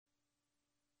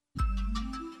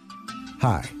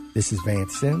Hi, this is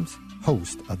Vance Sims,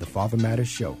 host of the Father Matters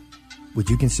Show. Would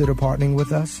you consider partnering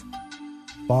with us?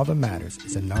 Father Matters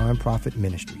is a nonprofit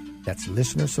ministry that's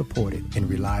listener-supported and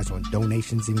relies on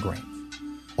donations and grants.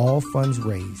 All funds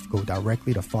raised go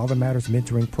directly to Father Matters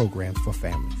mentoring programs for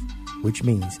families, which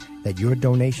means that your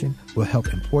donation will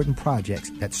help important projects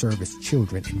that service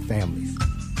children and families.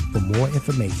 For more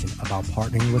information about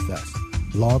partnering with us,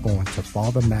 log on to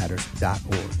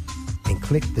fathermatters.org and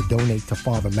click the Donate to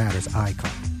Father Matters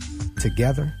icon.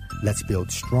 Together, let's build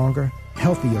stronger,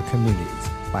 healthier communities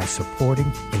by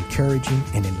supporting, encouraging,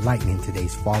 and enlightening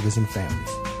today's fathers and families.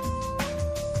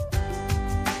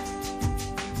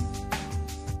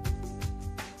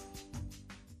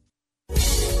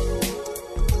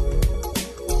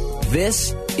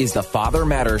 This is the Father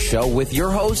Matters Show with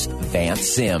your host, Vance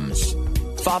Sims.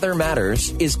 Father Matters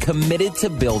is committed to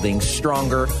building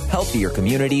stronger, healthier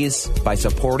communities by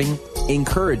supporting,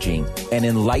 encouraging, and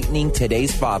enlightening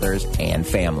today's fathers and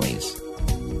families.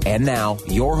 And now,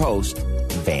 your host,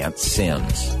 Vance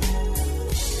Sims.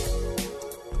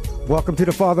 Welcome to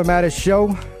the Father Matters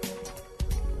Show.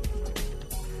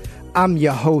 I'm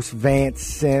your host, Vance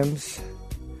Sims.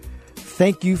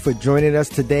 Thank you for joining us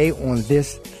today on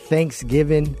this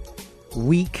Thanksgiving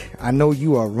week. I know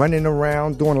you are running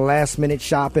around doing last minute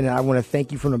shopping, and I want to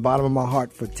thank you from the bottom of my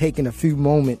heart for taking a few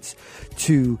moments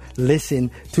to listen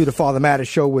to the Father Matters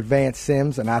Show with Vance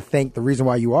Sims. And I think the reason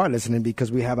why you are listening because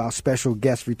we have our special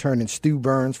guest returning, Stu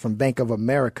Burns from Bank of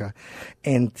America.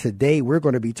 And today we're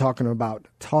going to be talking about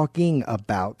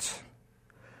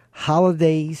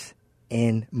holidays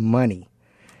and money.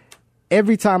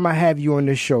 Every time I have you on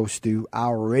this show, Stu,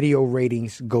 our radio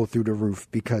ratings go through the roof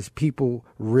because people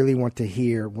really want to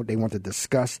hear what they want to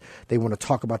discuss. They want to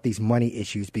talk about these money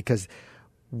issues because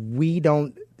we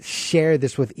don't share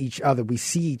this with each other. We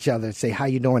see each other and say, how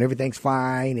you doing? Everything's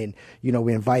fine. And, you know,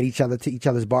 we invite each other to each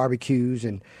other's barbecues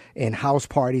and house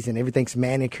parties and everything's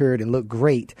manicured and look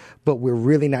great. But we're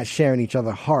really not sharing each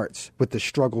other's hearts with the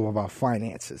struggle of our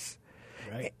finances.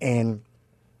 Right. And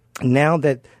now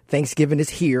that Thanksgiving is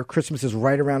here, Christmas is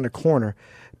right around the corner,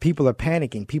 people are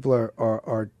panicking. People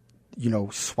are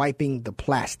swiping the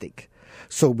plastic.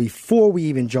 So before we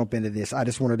even jump into this, I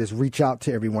just want to just reach out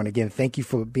to everyone again. Thank you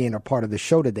for being a part of the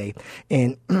show today.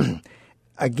 And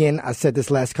again, I said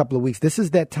this last couple of weeks, this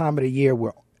is that time of the year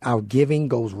where our giving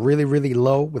goes really, really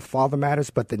low with Father Matters,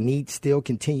 but the needs still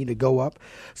continue to go up.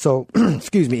 So,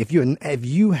 excuse me, if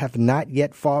you had not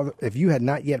yet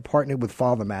partnered with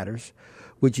Father Matters,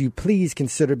 would you please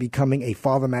consider becoming a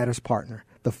Father Matters partner?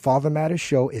 The Father Matters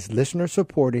Show is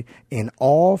listener-supported, and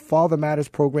all Father Matters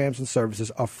programs and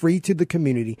services are free to the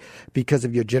community because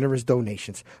of your generous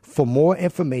donations. For more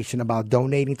information about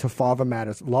donating to Father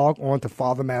Matters, log on to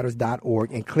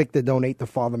fathermatters.org and click the Donate to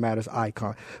Father Matters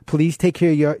icon. Please take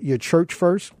care of your church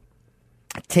first.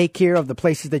 Take care of the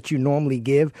places that you normally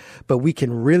give, but we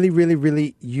can really, really,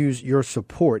 really use your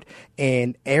support.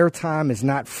 And airtime is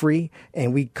not free,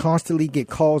 and we constantly get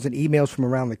calls and emails from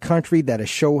around the country that a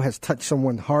show has touched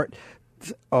someone's heart,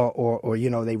 or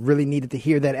they really needed to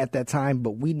hear that at that time.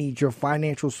 But we need your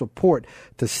financial support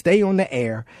to stay on the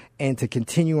air and to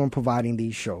continue on providing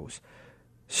these shows.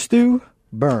 Stu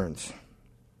Burns,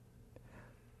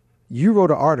 you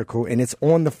wrote an article, and it's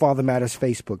on the Father Matters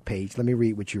Facebook page. Let me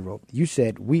read what you wrote. You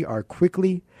said, we are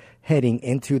quickly heading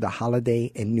into the holiday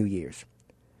and New Year's.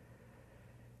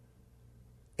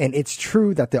 And it's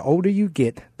true that the older you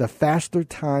get, the faster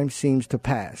time seems to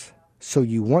pass. So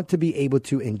you want to be able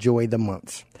to enjoy the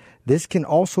months. This can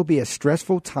also be a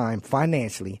stressful time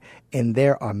financially, and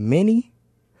there are many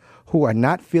who are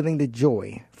not feeling the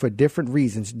joy for different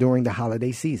reasons during the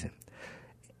holiday season.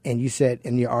 And you said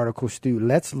in your article, Stu,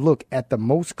 let's look at the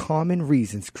most common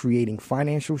reasons creating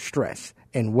financial stress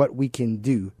and what we can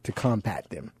do to combat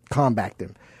them.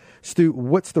 Stu,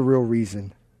 what's the real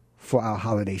reason for our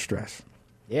holiday stress?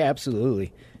 Yeah,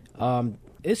 absolutely.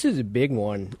 This is a big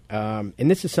one. And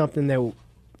this is something that,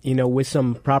 with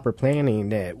some proper planning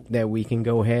that we can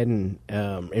go ahead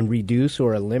and reduce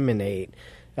or eliminate.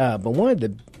 But one of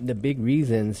the big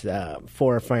reasons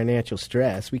for financial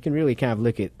stress, we can really kind of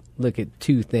look at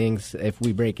two things if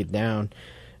we break it down.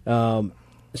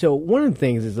 So one of the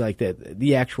things is like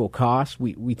the actual cost.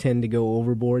 We tend to go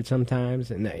overboard sometimes,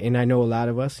 and I know a lot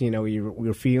of us,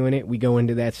 we're feeling it. We go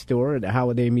into that store, the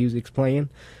holiday music's playing,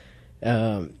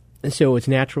 and so it's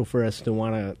natural for us to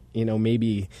want to,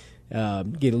 maybe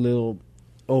get a little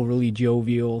overly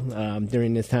jovial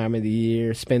during this time of the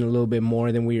year, spend a little bit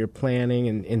more than we were planning,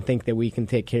 and think that we can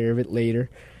take care of it later.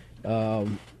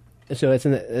 So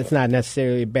it's not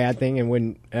necessarily a bad thing, and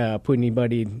wouldn't put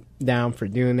anybody down for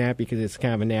doing that because it's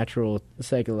kind of a natural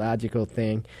psychological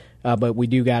thing. But we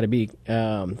do got to be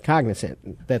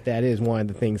cognizant that is one of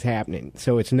the things happening.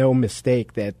 So it's no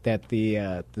mistake that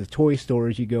the toy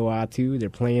stores you go out to, they're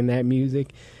playing that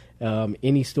music.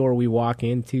 Any store we walk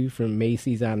into, from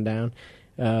Macy's on down,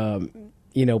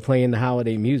 playing the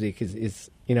holiday music is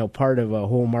part of a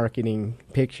whole marketing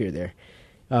picture there.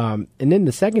 And then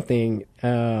the second thing,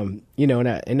 and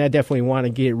I definitely want to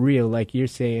get real, like you're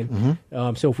saying.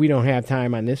 Mm-hmm. So if we don't have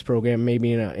time on this program,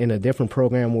 maybe in a different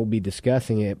program we'll be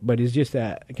discussing it. But it's just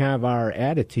kind of our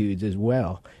attitudes as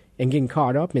well, and getting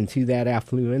caught up into that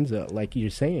affluenza, like you're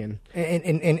saying.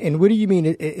 And what do you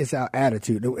mean it's our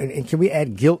attitude? And can we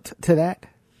add guilt to that?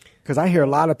 Because I hear a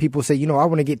lot of people say, I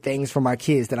want to get things for my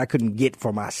kids that I couldn't get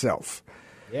for myself.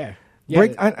 Yeah.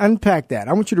 Unpack that.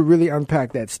 I want you to really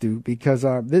unpack that, Stu, because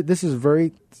this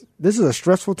is a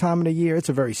stressful time of the year. It's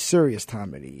a very serious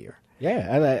time of the year. Yeah,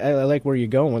 I like where you're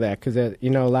going with that because a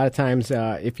lot of times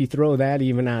if you throw that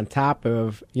even on top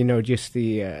of just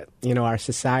the our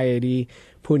society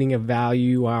putting a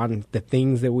value on the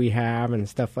things that we have and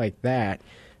stuff like that.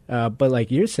 But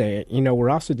like you're saying, we're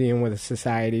also dealing with a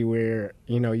society where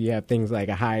you have things like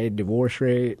a high divorce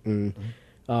rate and.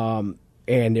 Mm-hmm.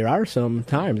 And there are some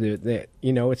times that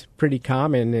it's pretty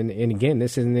common. And again,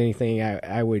 this isn't anything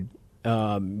I would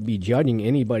be judging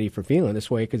anybody for feeling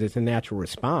this way because it's a natural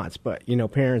response. But,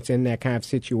 parents in that kind of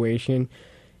situation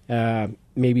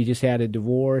maybe just had a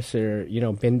divorce or,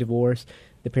 been divorced.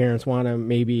 The parents want to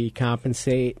maybe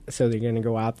compensate. So they're going to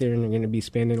go out there and they're going to be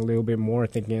spending a little bit more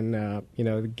thinking,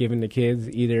 giving the kids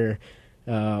either,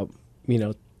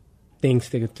 things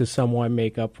to somewhat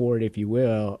make up for it, if you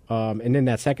will. And then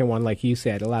that second one, like you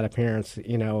said, a lot of parents,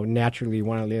 naturally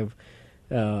want to live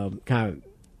kind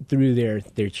of through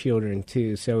their children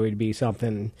too. So it'd be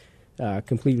something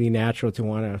completely natural to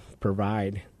want to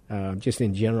provide, just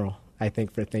in general, I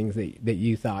think, for things that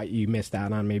you thought you missed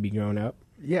out on maybe growing up.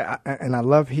 Yeah, and I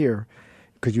love here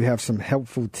because you have some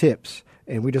helpful tips.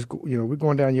 And we just, we're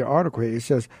going down your article here. It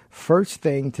says, first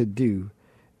thing to do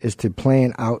is to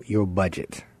plan out your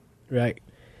budget. Right.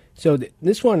 So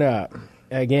this one,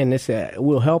 again, this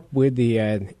will help with the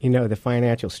the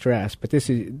financial stress. But this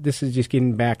is just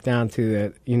getting back down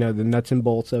to the nuts and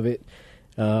bolts of it,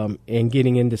 and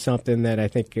getting into something that I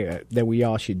think that we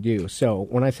all should do. So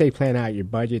when I say plan out your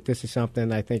budget, this is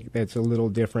something I think that's a little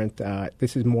different.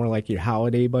 This is more like your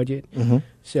holiday budget. Mm-hmm.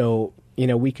 So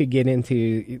we could get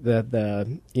into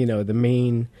the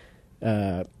main.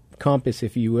 Compass,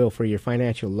 if you will, for your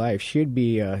financial life should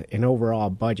be an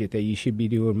overall budget that you should be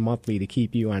doing monthly to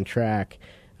keep you on track.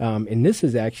 And this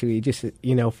is actually just,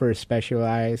 for a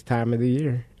specialized time of the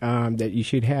year that you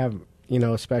should have,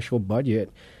 a special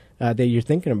budget that you're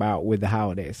thinking about with the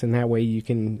holidays. And that way you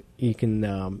can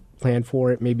plan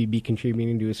for it, maybe be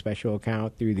contributing to a special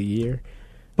account through the year.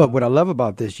 But what I love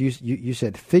about this, you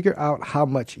said figure out how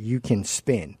much you can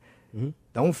spend. Mm-hmm.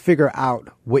 Don't figure out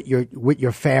what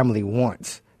your family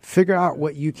wants. Figure out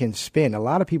what you can spend. A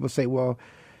lot of people say, well,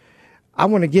 I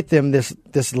want to get them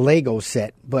this Lego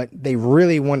set, but they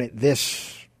really wanted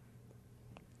this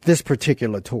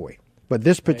particular toy. But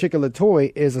this particular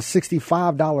toy is a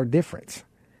 $65 difference.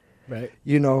 Right.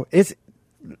 It's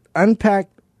unpack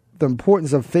the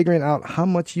importance of figuring out how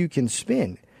much you can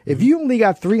spend. If you only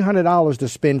got $300 to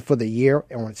spend for the year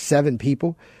on 7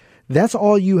 people, that's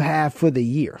all you have for the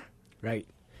year. Right.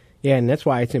 Yeah, and that's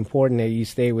why it's important that you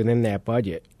stay within that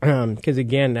budget. Because,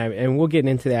 again, and we'll get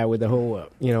into that with the whole,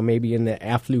 maybe in the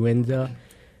affluenza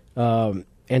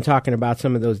and talking about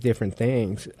some of those different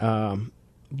things.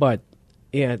 But,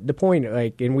 yeah, the point,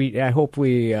 and I hope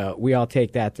we all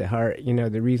take that to heart.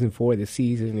 The reason for the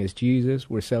season is Jesus.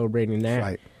 We're celebrating that.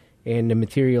 Right. And the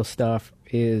material stuff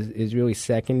is really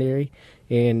secondary.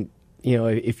 And,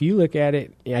 if you look at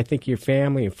it, I think your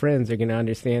family and friends are going to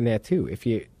understand that too. If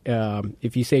you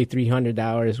say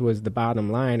 $300 was the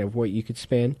bottom line of what you could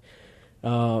spend,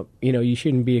 you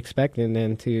shouldn't be expecting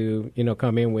them to,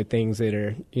 come in with things that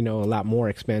are, a lot more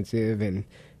expensive and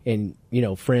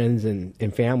friends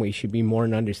and family should be more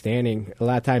than understanding. A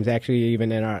lot of times, actually,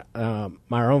 even in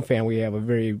our own family, we have a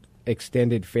very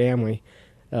extended family.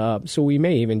 So we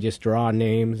may even just draw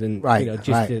names and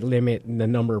to limit the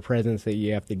number of presents that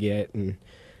you have to get, and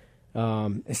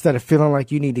instead of feeling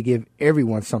like you need to give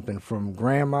everyone something, from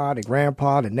grandma to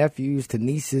grandpa to nephews to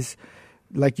nieces,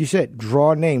 like you said,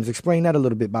 draw names. Explain that a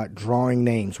little bit about drawing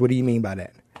names. What do you mean by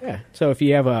that? Yeah. So if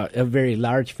you have a very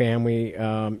large family,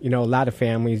 a lot of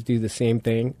families do the same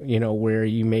thing. Where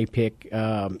you may pick,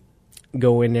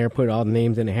 go in there, put all the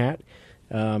names in a hat,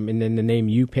 and then the name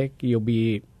you pick, you'll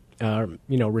be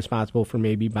responsible for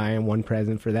maybe buying one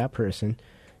present for that person.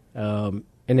 And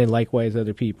then likewise,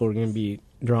 other people are going to be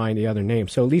drawing the other name.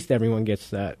 So at least everyone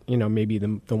gets that, maybe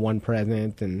the one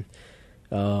present and,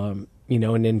 and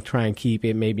then try and keep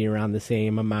it maybe around the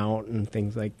same amount and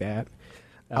things like that.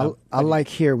 I like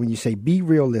here when you say be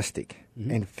realistic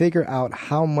and figure out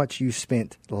how much you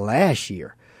spent last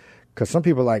year. Because some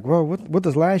people are like, well, what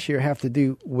does last year have to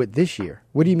do with this year?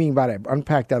 What do you mean by that?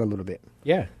 Unpack that a little bit.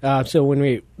 Yeah. So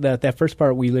when that first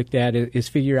part we looked at is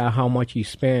figure out how much you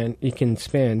can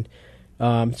spend.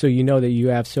 So you know that you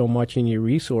have so much in your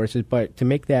resources, but to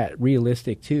make that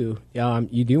realistic too,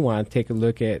 you do want to take a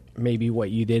look at maybe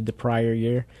what you did the prior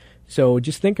year. So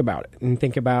just think about it and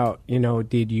think about,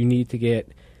 did you need to get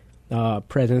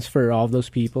presents for all those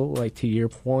people, like to your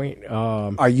point?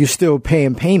 Are you still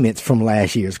paying payments from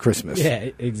last year's Christmas? Yeah,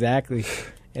 exactly.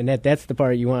 And that's the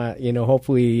part you want,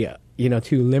 hopefully,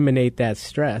 to eliminate that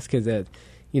stress because,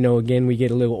 again, we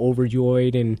get a little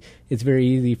overjoyed and it's very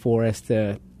easy for us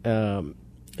to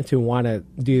want to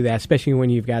do that, especially when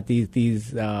you've got these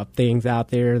things out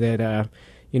there that,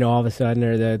 all of a sudden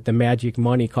are the magic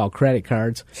money called credit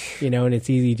cards, and it's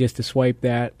easy just to swipe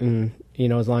that and,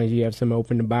 as long as you have some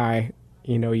open to buy,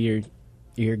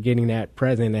 you're getting that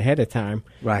present ahead of time.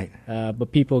 Right.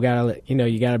 But people gotta,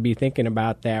 you gotta be thinking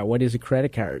about that. What is a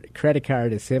credit card? A credit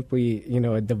card is simply,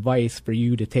 a device for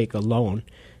you to take a loan,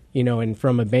 and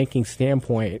from a banking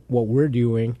standpoint, what we're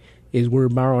doing is we're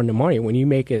borrowing the money. When you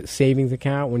make a savings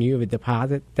account, when you have a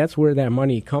deposit, that's where that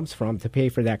money comes from to pay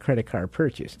for that credit card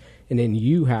purchase. And then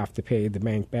you have to pay the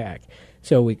bank back.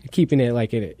 So keeping it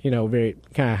like in, very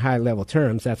kind of high level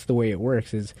terms, that's the way it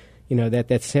works is,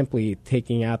 that's simply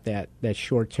taking out that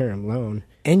short-term loan.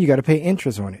 And you got to pay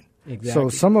interest on it. Exactly. So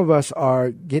some of us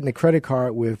are getting a credit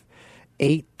card with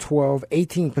 8, 12,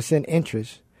 18%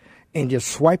 interest and just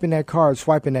swiping that card,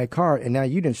 and now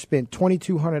you done spent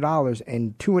 $2,200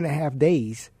 in 2.5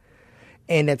 days,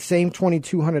 and that same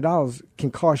 $2,200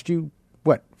 can cost you,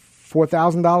 what,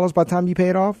 $4,000 by the time you pay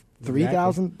it off?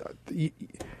 $3,000?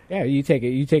 Yeah, you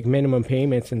take minimum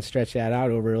payments and stretch that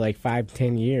out over like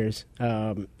 5-10 years.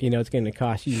 It's going to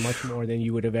cost you much more than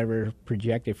you would have ever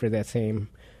projected for that same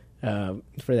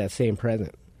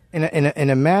present. And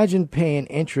imagine paying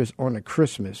interest on a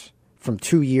Christmas from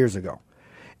 2 years ago.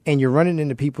 And you're running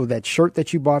into people, that shirt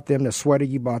that you bought them, the sweater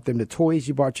you bought them, the toys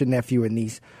you bought your nephew and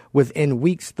niece. Within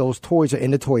weeks, those toys are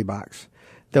in the toy box.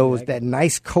 That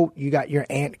nice coat you got your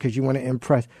aunt because you want to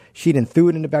impress. She done threw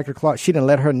it in the back of the closet. She done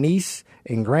let her niece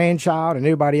and grandchild and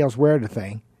everybody else wear the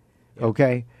thing. Yep.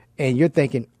 Okay? And you're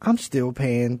thinking, I'm still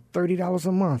paying $30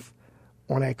 a month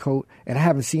on that coat, and I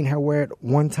haven't seen her wear it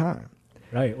one time.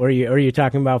 Right, or you're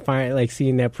talking about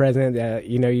seeing that present that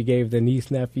you gave the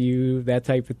niece, nephew, that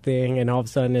type of thing, and all of a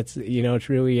sudden it's it's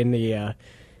really in the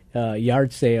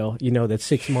yard sale, that's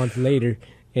 6 months later,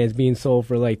 and it's being sold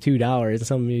for like $2, and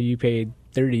some of you paid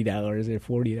 $30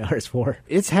 or $40 for.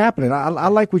 It's happening. I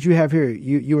like what you have here.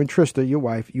 You and Trista, your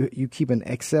wife, you keep an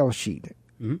Excel sheet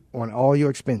on all your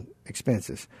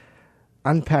expenses.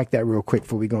 Unpack that real quick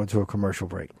before we go into a commercial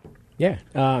break. Yeah,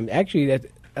 actually that.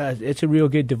 It's a real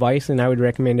good device, and I would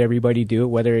recommend everybody do it,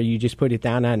 whether you just put it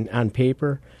down on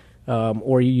paper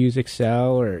or you use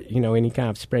Excel or, any kind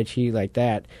of spreadsheet like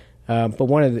that. But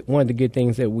one of the good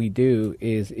things that we do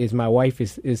is my wife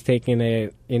is taking a,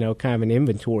 kind of an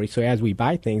inventory. So as we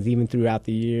buy things, even throughout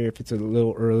the year, if it's a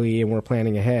little early and we're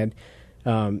planning ahead,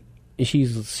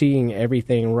 she's seeing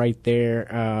everything right there,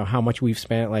 how much we've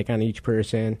spent on each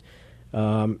person.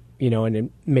 And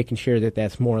then making sure that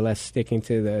that's more or less sticking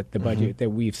to the budget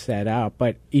that we've set out.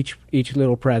 But each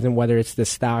little present, whether it's the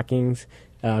stockings,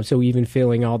 so even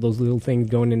filling all those little things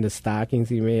going into stockings,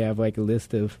 you may have like a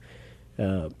list of,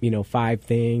 5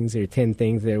 things or 10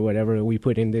 things or whatever we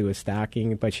put into a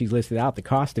stocking. But she's listed out the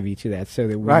cost of each of that so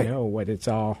that we know what it's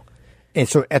all. And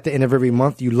so at the end of every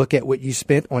month, you look at what you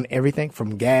spent on everything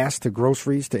from gas to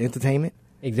groceries to entertainment?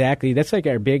 Exactly. That's like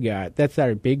our big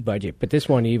budget. But this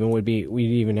one we'd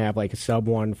even have like a sub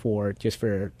one for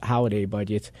holiday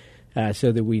budgets,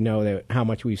 so that we know that how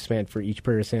much we've spent for each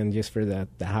person just for the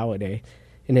holiday.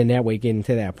 And then that way getting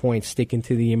to that point, sticking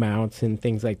to the amounts and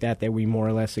things like that we more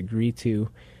or less agree to.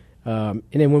 And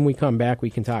then when we come back, we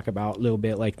can talk about a little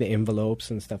bit like the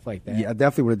envelopes and stuff like that. Yeah, I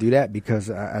definitely want to do that because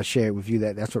I shared with you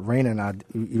that's what Raina and I,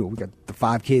 we got the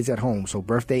 5 kids at home. So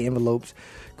birthday envelopes,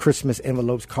 Christmas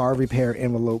envelopes, car repair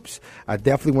envelopes. I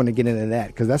definitely want to get into that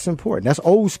because that's important. That's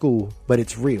old school, but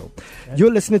it's real. Okay.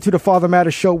 You're listening to the Father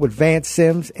Matters Show with Vance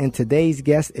Sims, and today's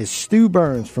guest is Stu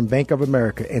Burns from Bank of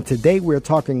America. And today we're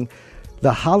talking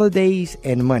the holidays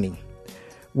and money.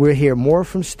 We'll hear more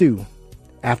from Stu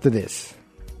after this.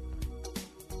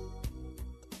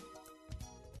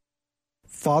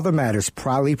 Father Matters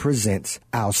proudly presents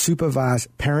our Supervised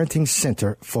Parenting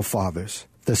Center for Fathers.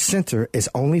 The center is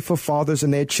only for fathers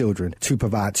and their children to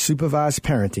provide supervised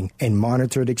parenting and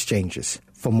monitored exchanges.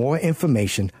 For more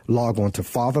information, log on to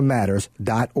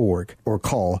fathermatters.org or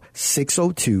call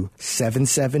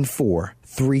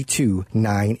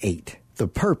 602-774-3298. The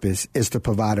purpose is to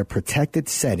provide a protected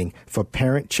setting for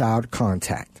parent-child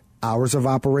contact. Hours of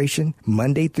operation,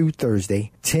 Monday through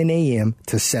Thursday, 10 a.m.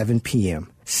 to 7 p.m.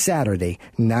 Saturday,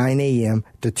 9 a.m.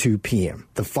 to 2 p.m.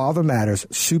 The Father Matters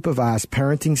Supervised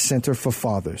Parenting Center for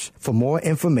Fathers. For more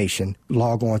information,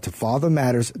 log on to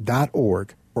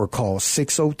fathermatters.org or call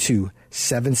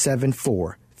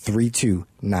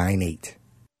 602-774-3298.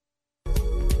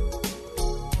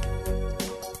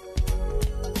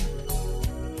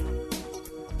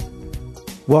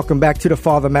 Welcome back to the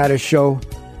Father Matters Show.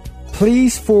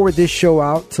 Please forward this show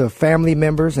out to family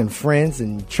members and friends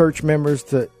and church members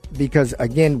because,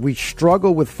 again, we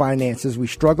struggle with finances. We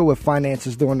struggle with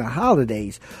finances during the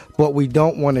holidays, but we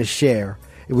don't want to share.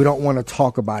 We don't want to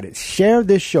talk about it. Share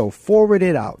this show. Forward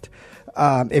it out.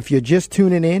 If you're just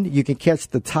tuning in, you can catch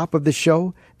the top of the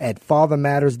show at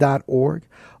fathermatters.org.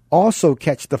 Also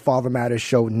catch the Father Matters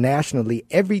Show nationally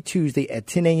every Tuesday at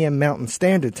 10 a.m. Mountain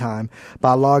Standard Time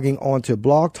by logging on to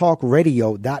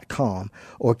blogtalkradio.com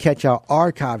or catch our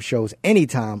archive shows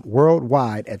anytime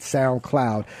worldwide at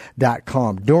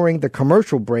soundcloud.com. During the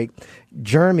commercial break,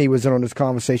 Jeremy was in on this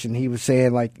conversation. He was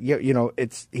saying, like,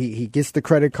 he gets the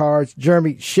credit cards.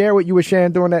 Jeremy, share what you were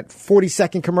sharing during that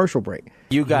 40-second commercial break.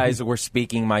 You guys were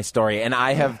speaking my story, and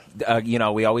I have,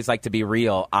 we always like to be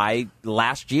real.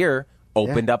 Last year,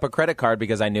 opened up a credit card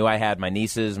because I knew I had my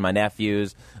nieces, my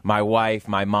nephews, my wife,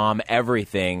 my mom,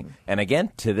 everything. And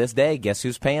again, to this day, guess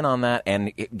who's paying on that?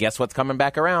 And guess what's coming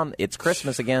back around? It's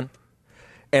Christmas again.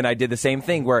 And I did the same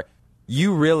thing where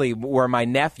you really were my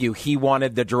nephew. He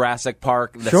wanted the Jurassic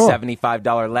Park, the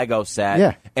 $75 Lego set.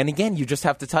 Yeah. And again, you just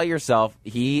have to tell yourself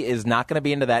he is not going to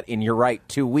be into that in, you're right,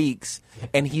 2 weeks.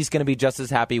 And he's going to be just as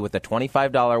happy with the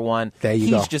 $25 one. There you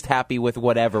go. He's just happy with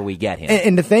whatever we get him.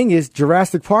 And the thing is,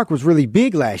 Jurassic Park was really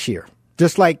big last year.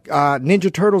 Just like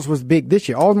Ninja Turtles was big this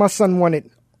year. All my son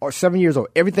wanted, 7 years old,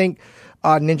 everything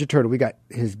Ninja Turtle. We got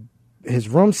his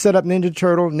room set up Ninja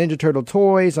Turtle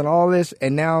toys and all this.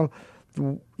 And now,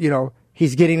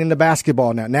 he's getting into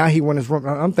basketball now. Now he won his room.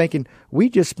 I'm thinking we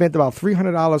just spent about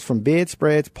 $300 from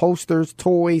bedspreads, posters,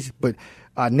 toys, but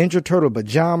Ninja Turtle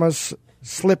pajamas,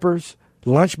 slippers,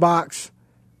 lunchbox.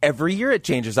 Every year it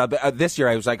changes. This year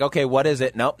I was like, okay, what is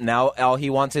it? Nope. Now all he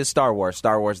wants is Star Wars.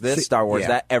 Star Wars this, Star Wars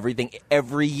that, everything.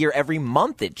 Every year, every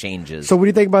month it changes. So what do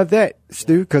you think about that,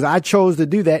 Stu? Because I chose to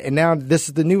do that, and now this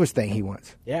is the newest thing he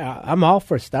wants. Yeah, I'm all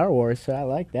for Star Wars, so I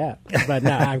like that. But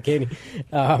no, I'm kidding.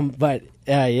 Like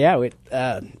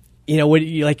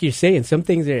you're saying, some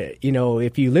things are,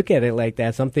 if you look at it like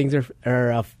that, some things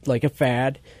are like a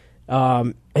fad.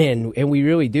 And we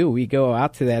really do. We go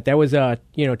out to that. That was,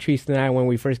 Teresa and I, when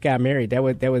we first got married, that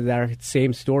was our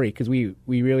same story, because we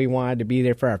really wanted to be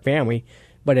there for our family.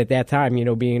 But at that time,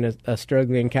 being a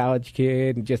struggling college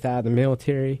kid, just out of the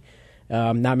military,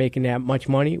 not making that much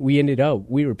money, we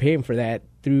were paying for that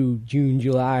through June,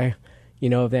 July,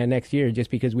 of that next year,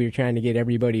 just because we were trying to get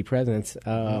everybody presents.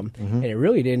 And it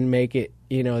really didn't make it,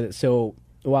 so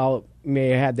while we may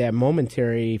have had that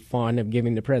momentary fun of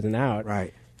giving the present out,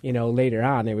 right. Later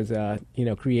on, it was,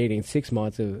 creating 6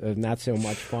 months of not so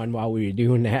much fun while we were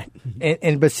doing that.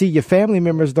 But see, your family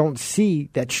members don't see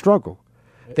that struggle.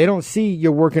 They don't see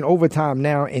you're working overtime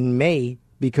now in May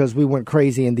because we went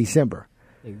crazy in December.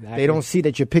 Exactly. They don't see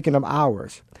that you're picking up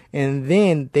hours. And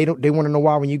then they want to know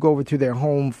why, when you go over to their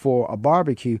home for a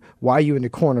barbecue, why are you in the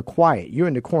corner quiet? You're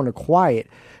in the corner quiet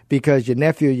because your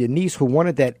nephew or your niece who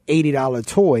wanted that $80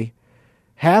 toy,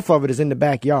 half of it is in the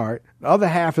backyard, the other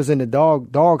half is in the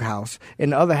dog house,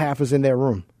 and the other half is in their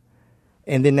room.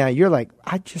 And then now you're like,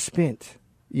 I just spent,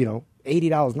 $80,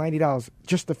 $90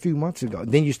 just a few months ago.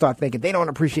 Then you start thinking they don't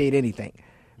appreciate anything.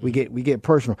 We get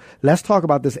personal. Let's talk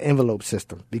about this envelope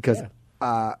system, because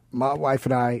my wife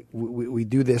and I, we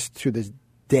do this to this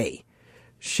day.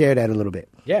 Share that a little bit.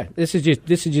 Yeah, this is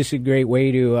just a great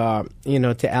way to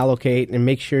to allocate and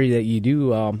make sure that you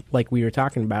do, like we were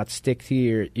talking about, stick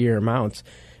to your amounts.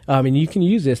 And you can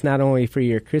use this not only for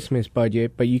your Christmas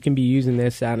budget, but you can be using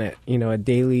this on a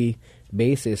daily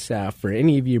basis for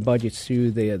any of your budgets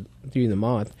through the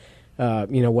month.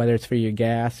 Whether it's for your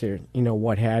gas or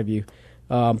what have you.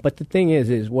 But the thing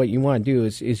is what you want to do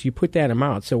is you put that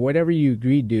amount. So whatever you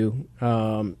agreed to.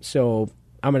 So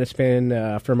I'm going to spend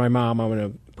for my mom, I'm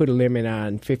going to put a limit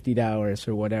on $50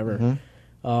 or whatever.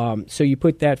 So you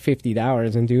put that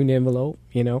 $50 into an envelope,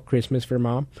 Christmas for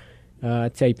mom.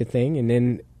 type of thing. And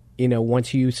then,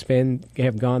 once you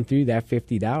have gone through that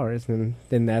 $50,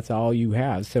 then that's all you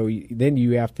have. So then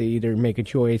you have to either make a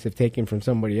choice of taking from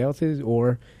somebody else's,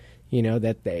 or,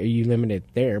 that you limit it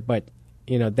there. But,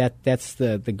 that's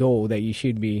the goal, that you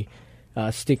should be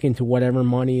sticking to whatever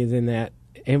money is in that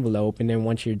envelope. And then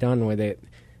once you're done with it,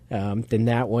 then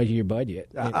that was your budget.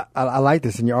 I like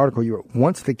this in your article.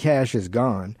 Once the cash is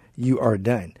gone, you are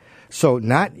done. So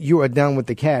not you are done with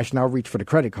the cash, now reach for the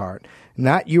credit card.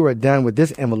 Not you are done with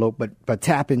this envelope, but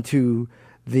tap into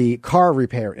the car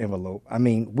repair envelope. I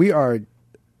mean, we are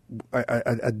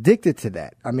addicted to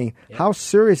that. I mean, How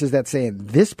serious is that, saying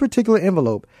this particular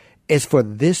envelope is for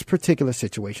this particular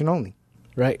situation only?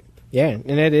 Right. Yeah,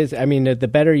 and that is, I mean, the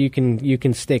better you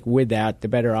can stick with that, the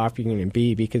better off you're going to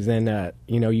be, because then,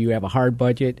 you have a hard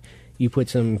budget. You put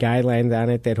some guidelines on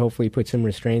it that hopefully put some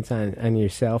restraints on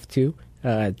yourself, too,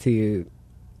 to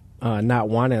not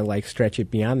want to, stretch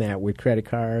it beyond that with credit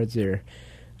cards, or,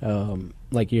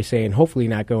 like you're saying, hopefully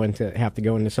not have to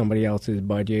go into somebody else's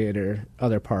budget or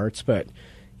other parts. But,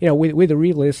 with a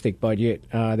realistic budget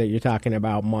that you're talking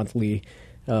about monthly,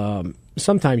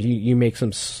 sometimes you make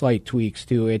some slight tweaks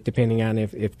to it depending on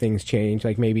if things change.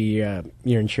 Like maybe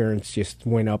your insurance just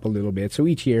went up a little bit. So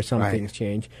each year some things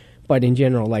change. But in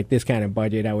general, like this kind of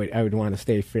budget, I would want to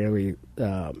stay fairly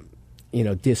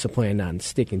disciplined on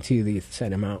sticking to the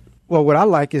set amount. Well, what I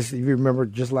like is, you remember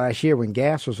just last year when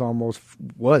gas was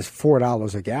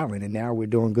 $4 a gallon, and now we're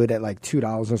doing good at like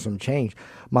 $2 and some change.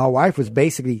 My wife was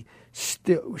basically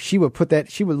she would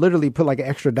literally put like an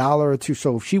extra $1 or $2.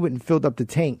 So if she went and filled up the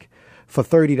tank for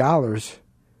 $30,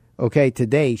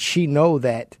 today, she know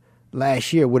that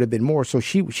last year would have been more. So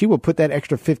she would put that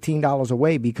extra $15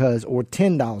 away, or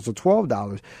 $10 or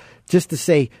 $12, just to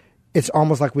say it's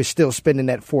almost like we're still spending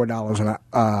that $4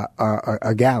 on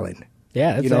a gallon.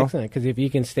 Yeah, that's excellent, because if you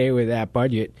can stay with that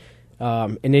budget,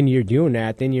 and then you're doing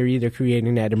that, then you're either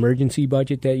creating that emergency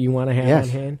budget that you want to have on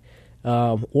hand,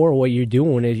 or what you're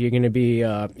doing is you're going to be,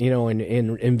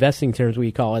 in investing terms,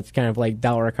 we call it, it's kind of like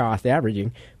dollar cost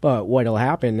averaging. But what'll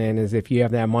happen then is, if you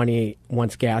have that money,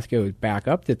 once gas goes back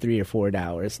up to $3 or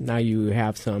 $4, now you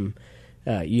have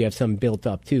some built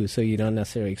up too, so you don't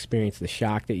necessarily experience the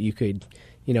shock that you could,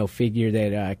 figure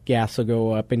that gas will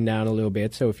go up and down a little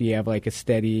bit. So if you have like a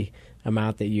steady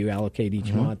amount that you allocate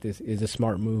each month, is a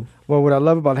smart move. Well, what I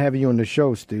love about having you on the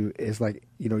show, Stu, is like,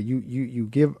 you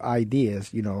give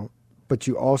ideas, but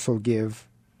you also give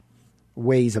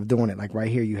ways of doing it. Like right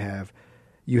here, you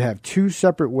have two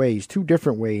different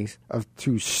ways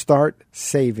to start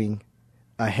saving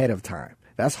ahead of time.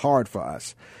 That's hard for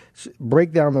us.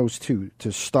 Break down those two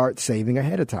to start saving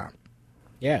ahead of time.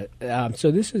 Yeah.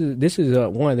 So this is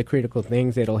one of the critical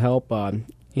things that'll help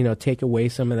take away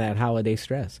some of that holiday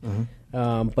stress.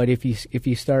 But if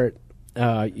you start,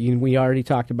 we already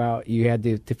talked about, you had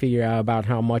to figure out about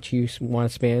how much you want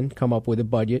to spend, come up with a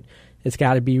budget. It's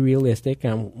got to be realistic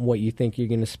on what you think you're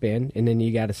going to spend, and then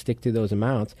you got to stick to those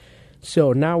amounts.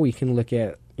 So now we can look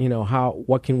at,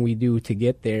 what can we do to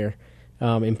get there,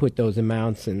 and put those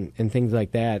amounts and things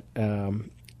like that,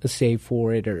 save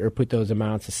for it, or put those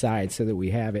amounts aside so that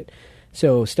we have it.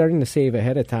 So starting to save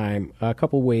ahead of time, a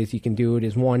couple ways you can do it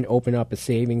is, one, open up a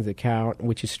savings account,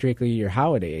 which is strictly your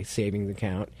holiday savings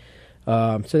account.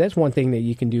 So that's one thing that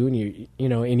you can do, and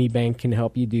any bank can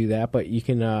help you do that. But you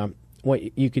can,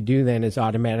 what you could do then is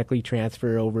automatically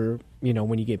transfer over,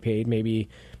 when you get paid, maybe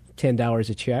 $10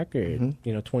 a check, or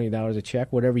 $20 a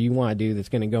check, whatever you want to do that's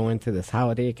going to go into this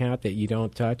holiday account that you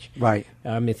don't touch. Right.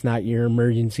 It's not your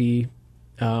emergency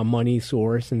money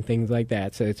source and things like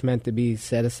that. So it's meant to be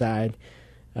set aside.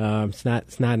 It's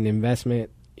not an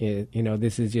investment.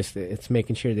 This is just, it's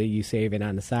making sure that you save it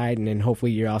on the side, and then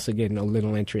hopefully you're also getting a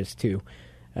little interest too,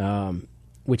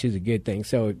 which is a good thing.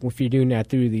 So if you're doing that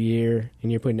through the year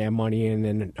and you're putting that money in,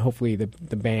 then hopefully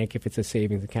the bank, if it's a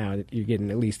savings account, you're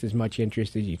getting at least as much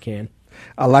interest as you can.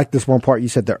 I like this one part. You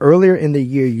said the earlier in the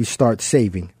year you start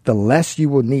saving, the less you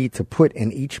will need to put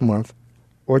in each month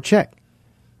or check.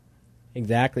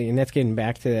 Exactly, and that's getting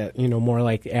back to that, more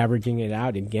like averaging it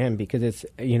out again, because it's,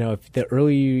 if the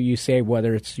earlier you save,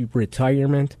 whether it's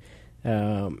retirement,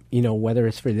 whether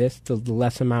it's for this, the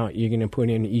less amount you're going to put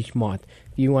in each month.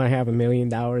 If you want to have $1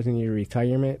 million in your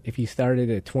retirement, if you started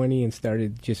at 20 and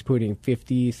started just putting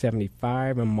 50,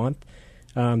 75 a month,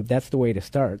 that's the way to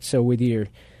start. So with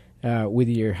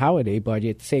your holiday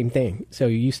budget, same thing. So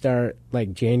you start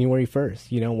like January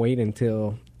 1st. You don't wait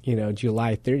until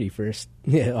July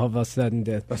 31st, all of a sudden.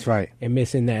 That's right. And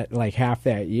missing that, like, half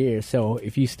that year. So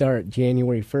if you start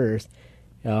January 1st,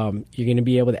 you're going to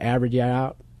be able to average it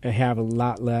out have a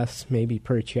lot less maybe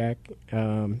per check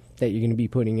that you're going to be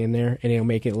putting in there, and it'll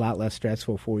make it a lot less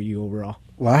stressful for you overall.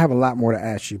 Well, I have a lot more to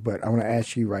ask you, but I want to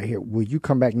ask you right here. Will you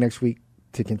come back next week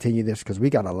to continue this? Because we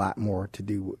got a lot more to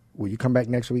do. Will you come back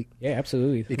next week? Yeah,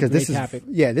 absolutely. Because this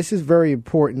is very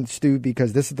important, Stu,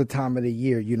 because this is the time of the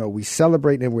year. You know, we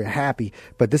celebrate and we're happy,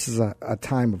 but this is a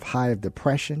time of high of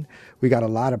depression. We got a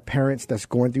lot of parents that's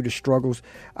going through the struggles.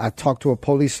 I talked to a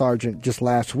police sergeant just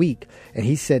last week, and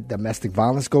he said domestic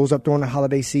violence goes up during the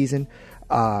holiday season.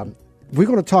 We're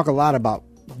going to talk a lot about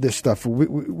this stuff. We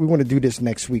want to do this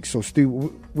next week. So, Stu,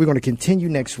 we're going to continue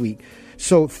next week.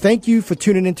 So thank you for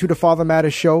tuning into the Father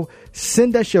Matters Show.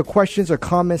 Send us your questions or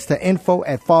comments to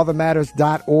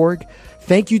info@fathermatters.org.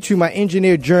 Thank you to my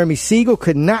engineer, Jeremy Siegel.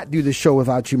 Could not do the show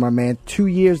without you, my man. 2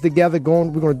 years together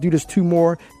going. We're going to do this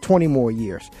 20 more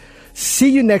years.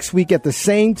 See you next week at the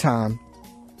same time,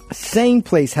 same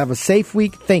place. Have a safe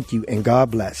week. Thank you, and God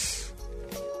bless.